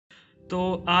तो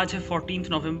आज है 14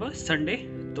 नवंबर संडे,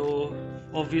 तो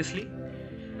ऑब्वियसली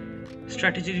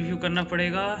स्ट्रैटेजी रिव्यू करना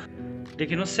पड़ेगा,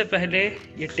 लेकिन उससे पहले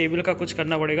ये टेबल का कुछ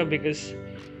करना पड़ेगा बिकॉज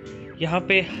यहाँ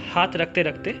पे हाथ रखते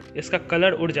रखते इसका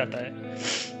कलर उड़ जाता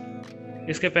है।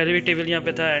 इसके पहले भी टेबल यहाँ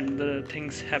पे था and the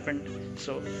things happened,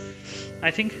 so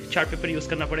I think chart paper use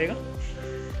करना पड़ेगा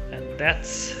and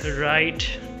that's right.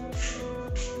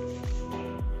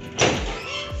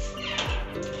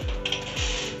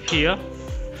 Here,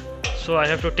 so I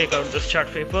have to take out this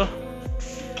chart paper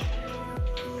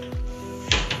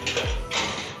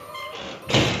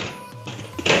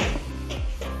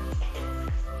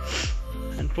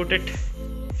and put it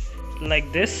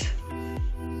like this.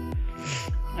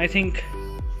 I think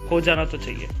हो जाना तो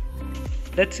चाहिए,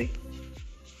 let's see.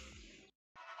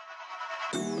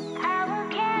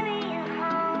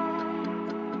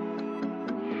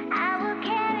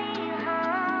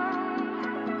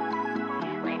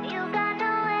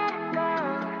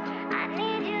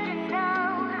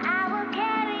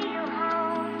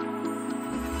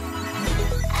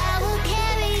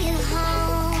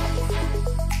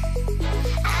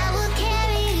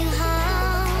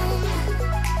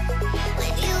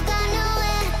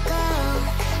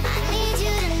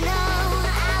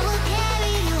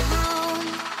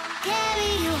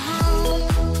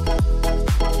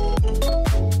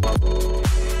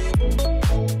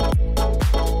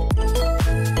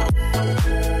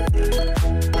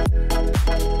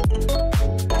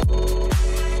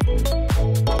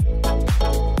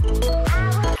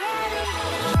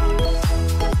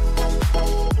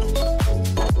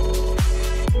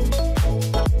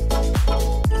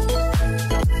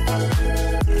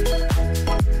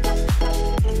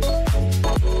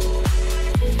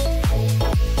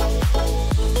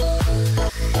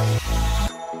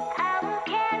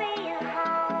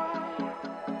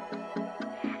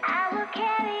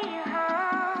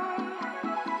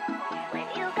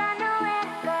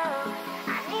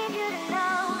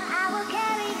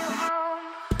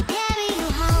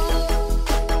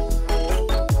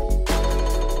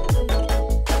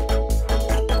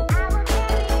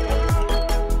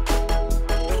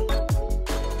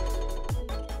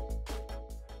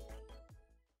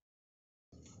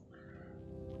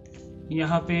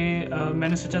 यहाँ पे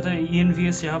मैंने सोचा था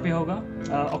ENVS यहाँ पे होगा,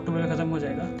 अक्टूबर में ख़त्म हो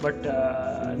जाएगा, बट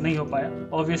नहीं हो पाया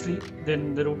obviously.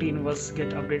 Then the routine was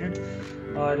get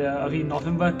updated और अभी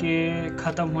नवंबर के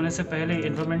ख़त्म होने से पहले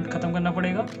इन्वायरमेंट ख़त्म करना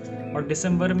पड़ेगा और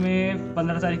दिसंबर में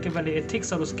 15 तारीख के पहले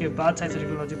एथिक्स और उसके बाद साइंस एंड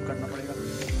टेक्नोलॉजी को करना पड़ेगा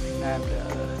and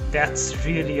that's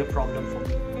really a problem for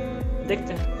me.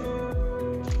 देखते हैं।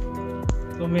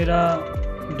 तो मेरा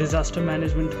डिज़ास्टर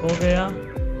मैनेजमेंट हो गया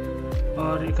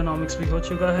और इकोनॉमिक्स भी हो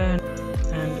चुका है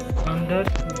and under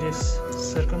this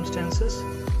circumstances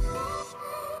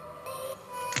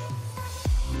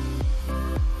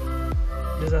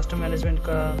disaster management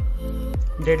का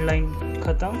डेडलाइन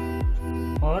ख़त्म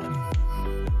और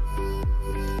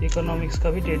इकोनॉमिक्स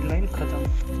का भी डेडलाइन ख़त्म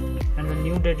and the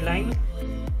new deadline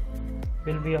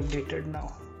will be updated now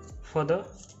for the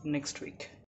next week.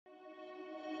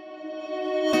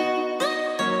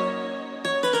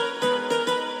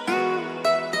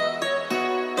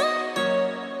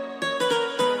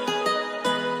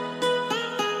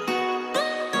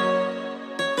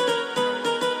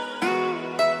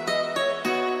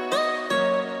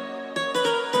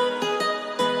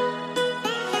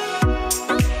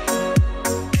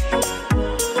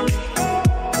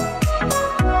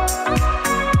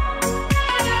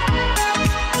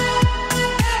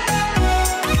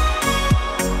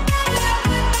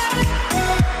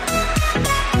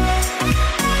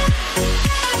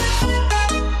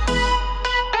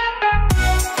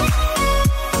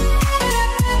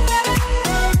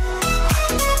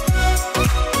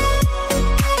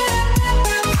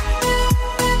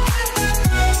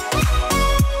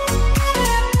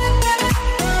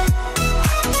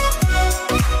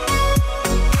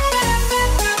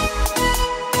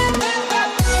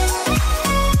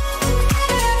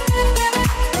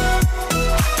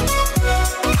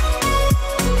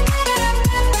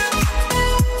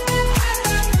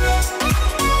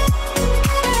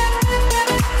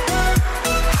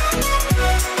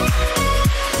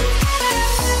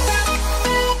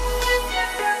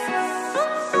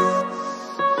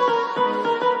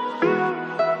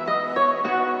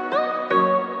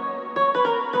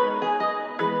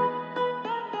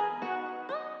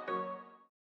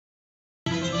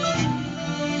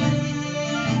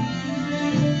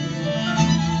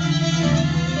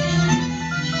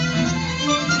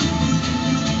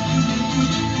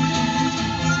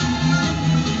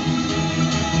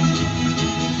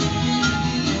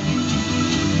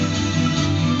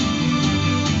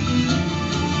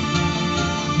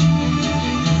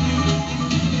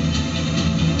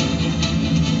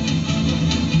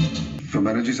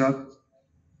 फौजी साहब,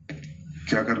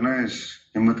 क्या करना है इस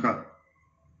हिम्मत का?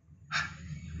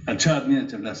 अच्छा आदमी है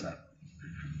चड्ढा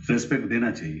साहब, रेस्पेक्ट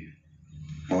देना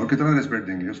चाहिए। और कितना रेस्पेक्ट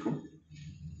देंगे उसको?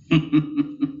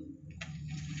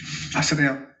 हंस रहे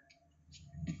आप?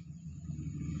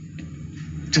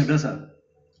 चड्ढा साहब,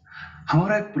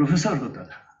 हमारा एक प्रोफेसर होता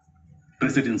था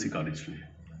प्रेसिडेंसी कॉलेज में,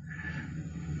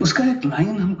 उसका एक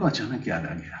लाइन हमको अचानक याद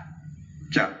आ गया।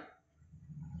 क्या?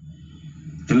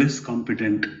 The less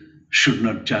competent should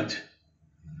not judge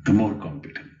the more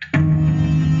competent.